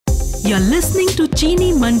You're listening to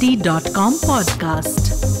ChiniMandi.com podcast.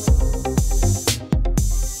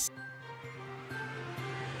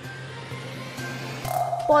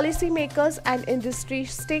 Policymakers and industry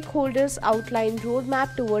stakeholders outline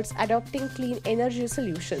roadmap towards adopting clean energy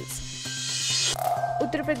solutions.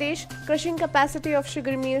 Uttar Pradesh, crushing capacity of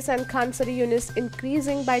sugar mills and khansari units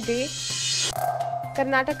increasing by day.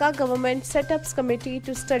 Karnataka government set up committee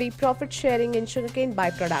to study profit sharing in sugarcane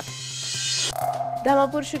byproduct.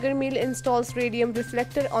 Dhamapur sugar mill installs radium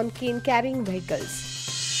reflector on cane carrying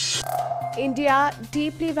vehicles. India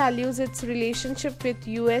deeply values its relationship with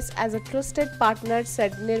US as a trusted partner,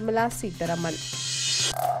 said Nirmala Sitharaman.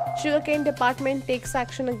 Sugarcane department takes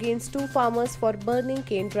action against 2 farmers for burning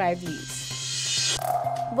cane dried leaves.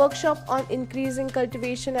 Workshop on increasing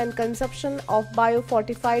cultivation and consumption of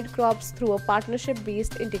biofortified crops through a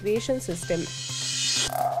partnership-based integration system.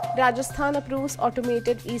 Rajasthan approves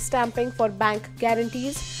automated e-stamping for bank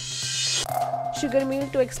guarantees. Sugar mill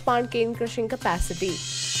to expand cane crushing capacity.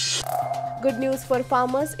 Good news for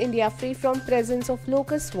farmers, India free from presence of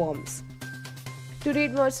locust swarms. To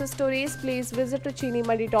read more such stories, please visit to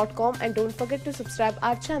ChiniMandi.com and don't forget to subscribe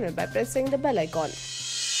our channel by pressing the bell icon.